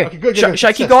 You he's made it? good. Okay, good. Should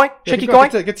I Get keep the going? chest. Should I Yeah, keep go. going?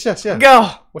 Get the chest. Yeah. Go!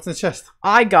 What's in the chest?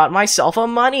 I got myself a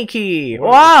money key. What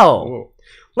is- Wow! Whoa.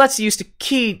 Let's use the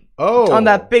key Oh. on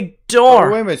that big door.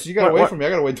 Oh, wait a minute. So you gotta wait for me. I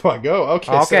gotta wait till I go.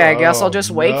 Okay. Okay, so, I guess I'll just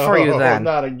wait for you then.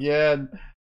 Not again.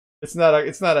 It's not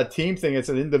a team thing. It's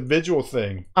an individual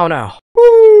thing. Oh no.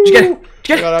 Woo! Did you get it? Did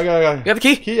you get it? I got You got the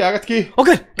key? Key. I got the key. Oh,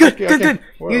 good. Good. Okay, Good. okay.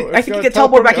 Good. I think you can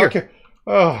teleport back here. Okay.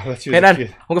 Oh, let's use And the then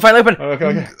key. we'll finally open.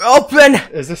 Okay. Open.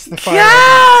 Is this the final?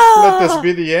 Go! Let this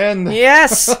be the end.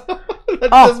 Yes.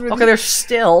 Oh, okay. There's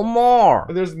still more.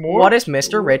 There's more. What is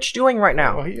Mr. Rich doing right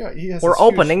now? Oh, he has We're this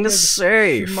opening the huge,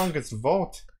 safe. humongous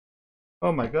vault.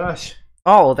 Oh my gosh.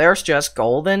 Oh, there's just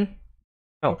golden.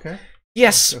 Oh. Okay.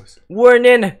 Yes, we're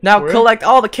in. Now We're in? collect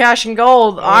all the cash and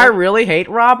gold. I really hate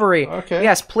robbery. Okay.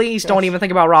 Yes, please don't even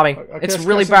think about robbing. It's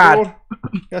really some bad. gold.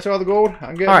 Catch all the gold.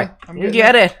 I'm getting Alright, it. I'm you getting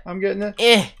get it. I'm getting it.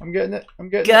 Eh, I'm getting it. I'm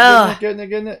getting Go. it.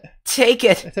 Getting it. take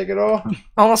it. I take it all.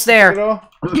 Almost Take it there. all.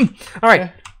 Alright,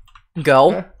 Okay.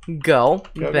 go, Okay. go,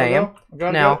 Go, bam. go. I got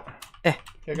it, Now, got it. Okay,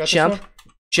 I got this jump, one.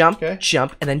 jump, Okay.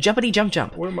 jump, and then jumpity jump,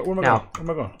 jump. Where am I Now, going? Where am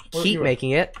I going? Where Keep you at?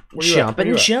 making it. Where you at? Jump Where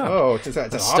you and at? jump. Oh, it's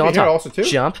an Still on obby here top. also too?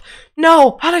 Jump.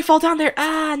 No! How did I fall down there?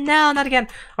 Ah, no, not again.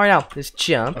 Alright, now, just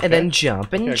jump, and then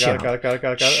jump, and Okay, jump. got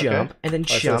it. Jump, Okay. and then Alright,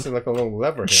 so jump. this is like a little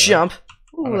lever here. Jump.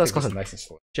 Right? Ooh, let's go go. nice and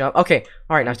slow. Jump. Okay.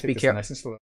 Alright, now Take to be this careful. Nice and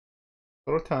slow.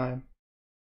 Little time.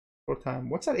 Little time.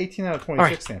 What's that 18 out of 26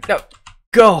 Alright, stand? now,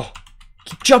 go.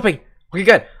 Keep jumping. Okay,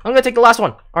 good. I'm gonna take the last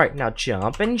one. Alright, now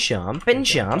jump and jump and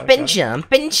jump and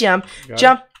jump and jump.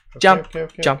 Jump, jump,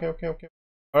 jump. Okay.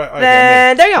 Alright,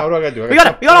 Then, there you How go. do I gotta do? We got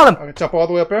it. We got all of them. I can jump all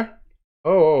the way up there?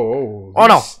 Oh, Oh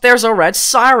no, there's a red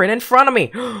siren in front of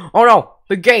me. Oh no,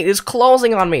 the gate is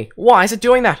closing on me. Why is it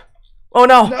doing that? Oh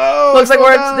no. No! Looks like go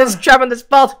we're down. in this trap in this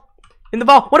vault. In the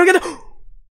vault. What are we gonna do?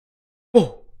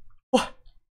 Whoa. What?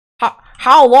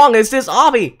 How long is this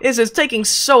obby? This is taking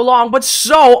so long, but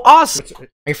so awesome. Are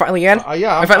you finally in?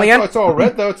 Yeah, Are you finally in? it's all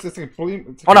red though. It's complete.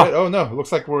 Oh, no. red. Oh no! It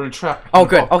looks like we're in trap. Oh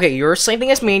good. Okay, you're same thing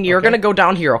as me, and you're Okay. gonna go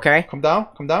down here, okay? Come down.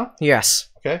 Yes.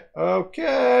 Okay.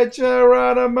 Okay,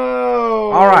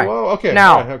 Geronimo. Alright. Whoa, okay.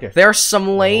 Now, alright, okay. there's some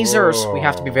lasers. We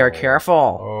have to be very careful.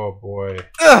 Oh boy.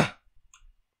 Ugh.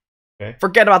 Okay.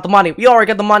 Forget about the money. We already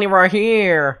got the money right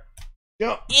here.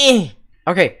 Jump.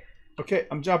 Okay. Okay,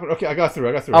 I'm jumping. Okay, I got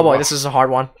through. Oh boy, this is a hard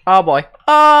one. Oh boy.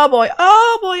 Oh boy.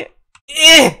 Oh boy.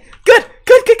 Good.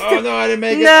 Oh no, I didn't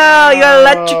make it. No, you got Oh,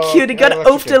 electrocuted. Got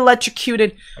oofed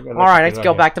electrocuted. Alright, let's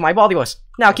go back to my Baldi voice.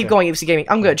 Now keep Okay. going, EFC Gaming.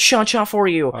 I'm good. Shot for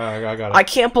you. I got it. I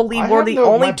can't believe I we're have the no-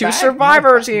 only my two bag-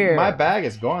 survivors my, here. My bag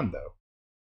is gone though.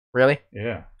 Really?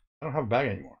 Yeah, I don't have a bag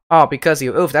anymore. Oh, because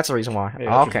you oof. That's the reason why. Yeah,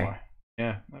 that's Okay. why.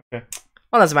 Yeah. Okay.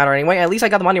 Well, doesn't matter anyway. At least I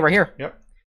got the money right here. Yep.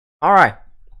 Alright.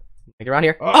 Make it around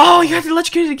here. Oh. Oh, you have to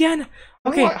electrocute again.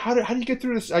 Okay. How do you get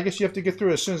through this? I guess you have to get through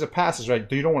it as soon as it passes, right?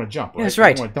 You don't want to jump, right? Yeah, that's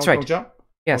right. Don't, That's right. Don't jump.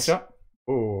 Yes. Don't jump.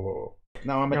 Oh.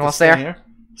 Now I'm at Almost the stand there. here.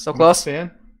 So I'm at the close.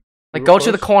 stand. Like, Real go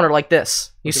to the close. corner like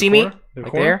this. You To the see me? corner? To the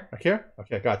Like corner? there? Like here?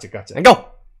 Okay, gotcha. And go.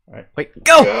 Alright. Wait,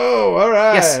 go. Go. All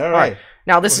right. Yes. All right.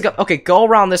 Now this is okay. Go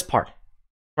around this part,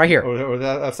 right here. Oh,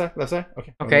 left side.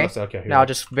 Okay. Oh, Okay. left side. Okay. Here Now we go.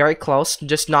 just very close,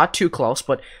 just not too close,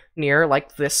 but near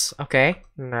like this. Okay.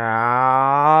 Oh,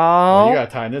 Now you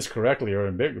gotta time this correctly, or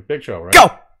in big trouble, right? go.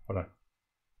 Hold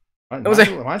on. was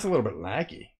Mine's a little bit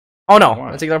laggy. Oh no,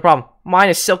 Why? that's another problem. Mine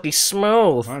is silky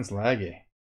smooth. Mine's laggy.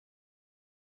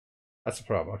 That's the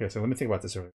problem. Okay, so let me think about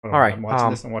this. Hold on. All right, I'm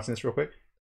watching this real quick.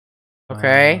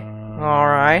 Okay. All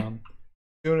right.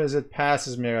 As soon as it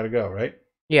passes me, I gotta go, right?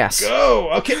 Yes.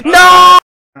 Go. Okay. No.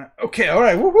 Okay. All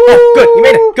right. Woohoo! Oh, good. You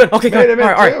made it. Good. Okay. Made Good. it,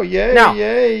 All right. Oh, yeah. Now.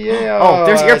 Yeah. Oh,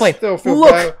 there's an I airplane. still feel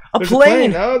Look, bad. a There's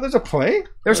plane. Oh, there's a plane.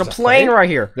 There's a plane right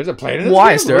here. There's a plane in this Why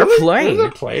game? is there a Really? plane? There's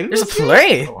a plane. in There's a this game?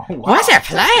 plane. Oh, wow. Why is there a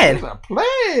plane? There's a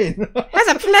plane. There's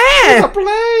a There's a plane.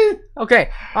 plane. Okay.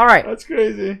 All right. That's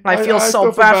crazy. I feel so still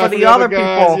feel bad for the other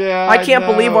guys. people. Yeah, I can't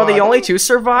believe we're the know. only two That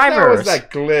survivors. was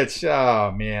that glitch.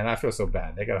 Oh man, I feel so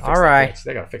bad. They gotta fix All that right. glitch.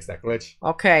 They gotta fix that glitch.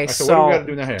 Okay, Alright, so what do we gotta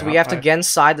do now here? do we have to get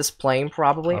inside this plane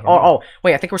probably? I don't know. Oh,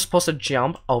 wait, I think we're supposed to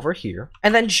jump over here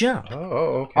and then jump. Oh,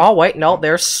 okay. Oh, wait, no,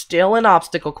 there's still an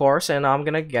obstacle course and I'm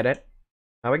gonna get it.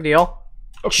 No big deal.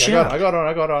 Okay, jump. I got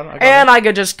on. And I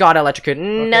just got electrocuted.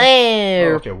 No!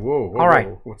 Oh, okay, whoa. All right.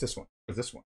 What's this one? What's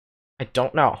this one? I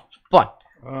don't know. But,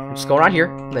 just go around here,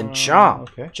 and then jump.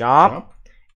 Okay. Jump.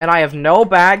 And I have no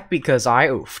bag because I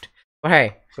oofed. But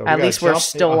hey, So at least we're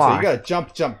still So alive. you gotta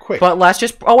jump quick. But let's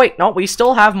just... Oh, wait, no, we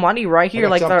still have money right here,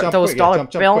 like jump those quick. dollar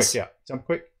Jump bills. Quick. Yeah, jump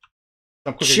quick.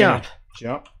 Jump quick. Jump.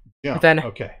 Again. Jump. Then-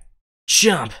 okay.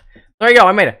 Jump. There you go,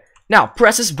 I made it. Now,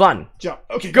 press this button. Jump.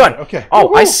 Okay. Good. Okay.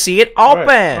 Oh, I Woohoo! see it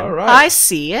open. All right. I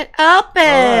see it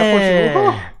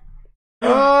open.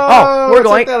 Oh, we're it's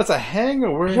going- like that. It's a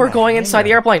hangar. We're going inside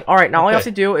the airplane. airplane. All right, now all you have Okay.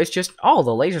 to do is just... Oh,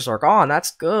 the lasers are gone.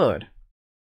 That's good.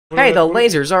 Hey, the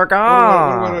lasers are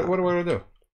gone. What do I do?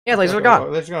 Yeah, lasers are gone.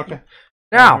 Lasers are gone. Okay.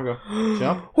 Now,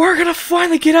 jump. We're gonna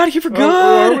finally get out of here for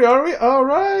good. Are we? All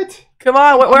right. Come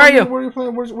on, where are you? Where are you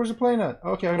playing? Where's the plane at?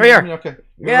 Okay, right here. Okay. Go!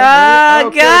 Yeah!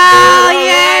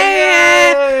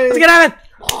 Let's get out of it.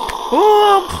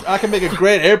 I can make a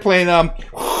great airplane.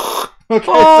 Okay,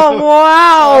 oh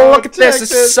wow! Look at this.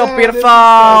 This is so beautiful.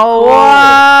 Wow!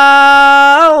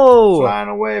 Flying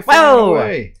away. Flying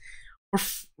away.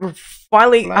 We're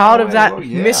finally out of that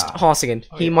mist. Hausigan.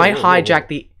 He might hijack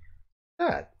the.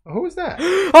 Who is that?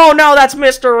 Oh no, that's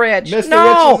Mr. Rich. Mr.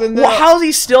 No, Rich is in there. How's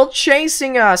he still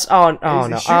chasing us? Oh no! Oh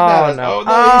no!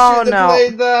 Oh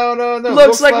no!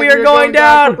 Looks like we are going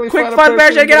down. Quick, find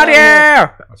parachute! Get out of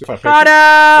here!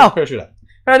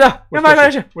 Oh no! Where's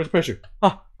the parachute?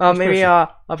 Oh, maybe a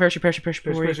parachute. Where's the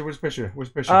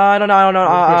parachute? I don't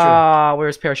know.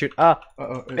 Where's parachute?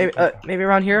 Maybe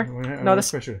around here. No,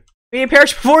 this. We need a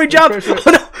parachute before we jump.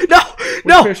 Oh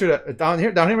no! Parachute down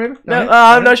here maybe. No,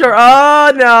 I'm not sure.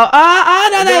 Oh no!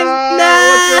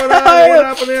 What's going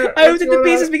on there? I took the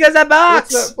pieces because of that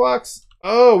box. What's that box?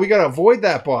 Oh, we gotta avoid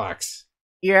that box.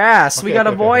 Yes, we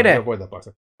gotta avoid it. Avoid that box.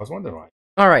 I was wondering why.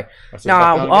 All right.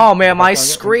 Now, oh man, my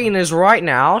screen is right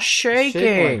now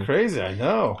shaking. Like crazy, I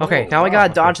know. Okay, now we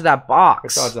gotta dodge that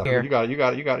box. Here. You got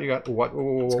it. What?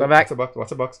 Let's go back. What's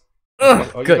the box?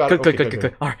 Good.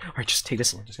 All right, just take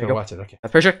this. Just gonna watch it. Okay.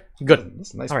 That parachute. Good. This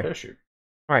is a nice parachute.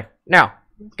 All right, now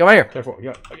go right here. Careful.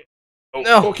 Yeah. Okay.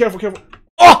 No. Careful.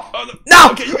 Oh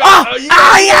no! Okay, you got it.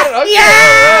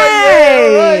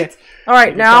 Yay! All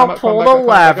right, now pull the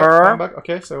lever.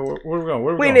 Okay, so where are we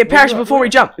going? We need a parachute before we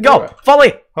jump. Go, follow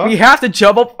me. We have to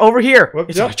jump up over here.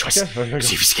 It's not a choice. See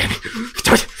if you scan me.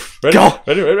 Go.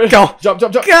 Ready. Go. Jump. Go.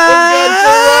 This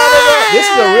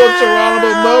is a real Geronimo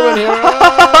moment here.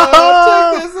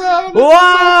 Check this out.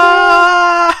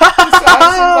 Wow!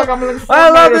 I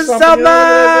love this so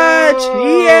much.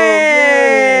 Yay!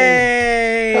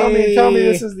 Tell me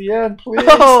this is the end, please.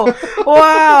 Oh,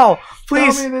 wow.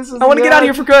 Please. I want to get out of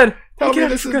here for good. Tell me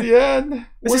this is the end.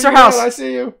 This is our house. I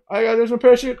see you. There's my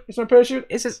parachute.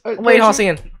 Is this? Wait,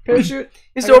 Hausigan. Parachute.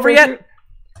 Is it over yet?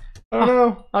 I don't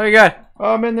know. Oh, you're good.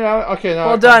 I'm in there. Okay, now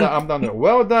well done. I'm done there.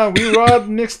 Well done. We robbed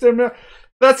Nick's terminal.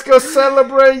 Let's go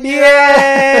celebrate!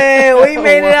 Yay! We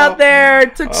made it out there.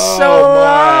 It took so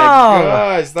long.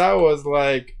 Guys, that was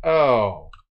like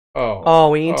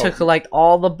we need to collect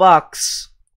all the bucks.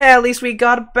 Hey, at least we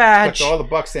got a badge. Collect all the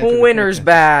bucks. Winner's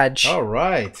badge. All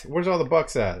right. Where's all the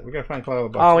bucks at? We gotta find all the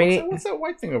bucks. Oh, what's that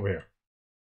white thing over here?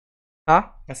 Huh?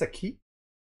 That's a key.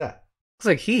 What's that? Looks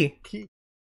like key.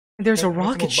 There's a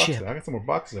rocket ship. I got some more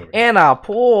boxes over here. And a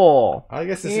pool. I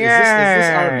guess is this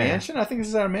our mansion? I think this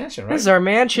is our mansion, right? This is our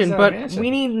mansion, but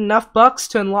we need enough bucks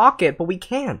to unlock it, but we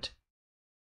can't.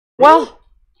 Well,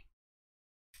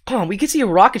 we can see a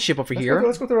rocket ship over here.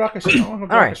 Let's go to the rocket ship. All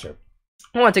right.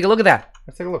 I want to take a look at that.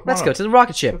 Let's take a look. Let's go to the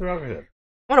rocket ship. I wonder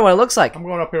what it looks like. I'm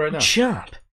going up here right now.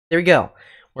 Jump. There we go.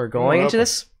 We're going into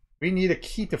this. We need a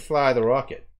key to fly the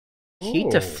rocket. Key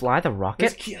to fly the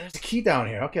rocket? There's a key down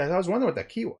here. Okay, I was wondering what that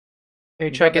key was. Are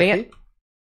you trying getting it?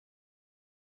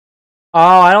 Oh,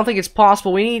 I don't think it's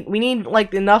possible. We need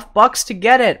like enough bucks to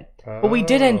get it, but we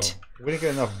didn't. We didn't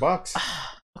get enough bucks.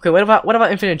 Okay, what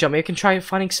about infinite jump? Maybe we can try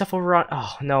finding stuff over on.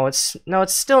 Oh no, it's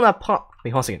still not Wait,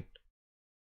 hold on a second.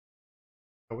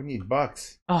 We need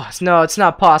bucks. Oh no, it's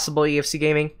not possible. EFC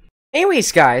Gaming.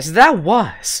 Anyways, guys, that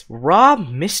was Rob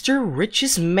Mr.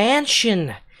 Rich's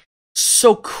mansion.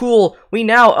 So cool. We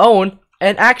now own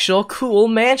an actual cool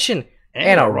mansion.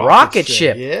 And a rocket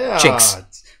ship. Yeah. Jinx.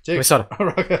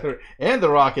 And the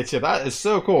rocket ship. That is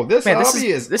so cool. This obby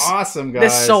is awesome, guys.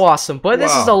 This is so awesome. But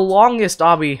this is the longest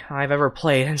obby I've ever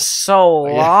played in so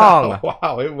long.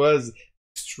 Wow, it was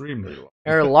extremely long.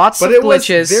 There are lots of glitches. But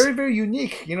it was very, very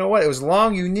unique. You know what? It was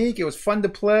long, unique. It was fun to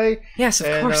play. Yes, of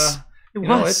course. It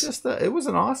was. It was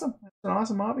an awesome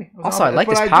obby. Also, I like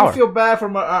this power. I do feel bad for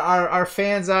our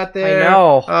fans out there. I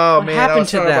know. Oh, what man. happened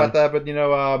to them? About that, but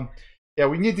yeah,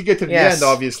 we need to get to the end,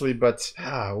 obviously, but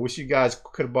I wish you guys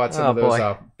could have bought some of those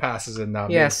passes and now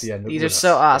the end. These are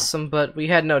so awesome, but we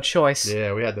had no choice.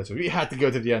 Yeah, we had to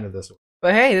go to the end of this one.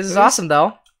 But hey, this is awesome, though.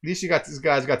 At least you guys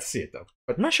got to see it, though.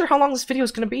 But I'm not sure how long this video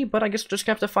is going to be, but I guess we're just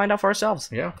going to have to find out for ourselves.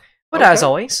 Yeah. But as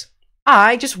always,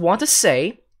 I just want to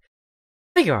say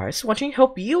thank you guys for watching.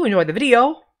 Hope you enjoyed the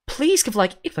video. Please give a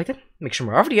like if you liked it. Make sure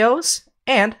more videos.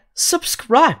 And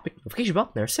subscribe. Notification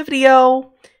bell. There's the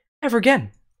video. Ever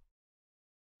again.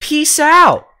 Peace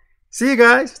out. See you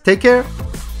guys. Take care.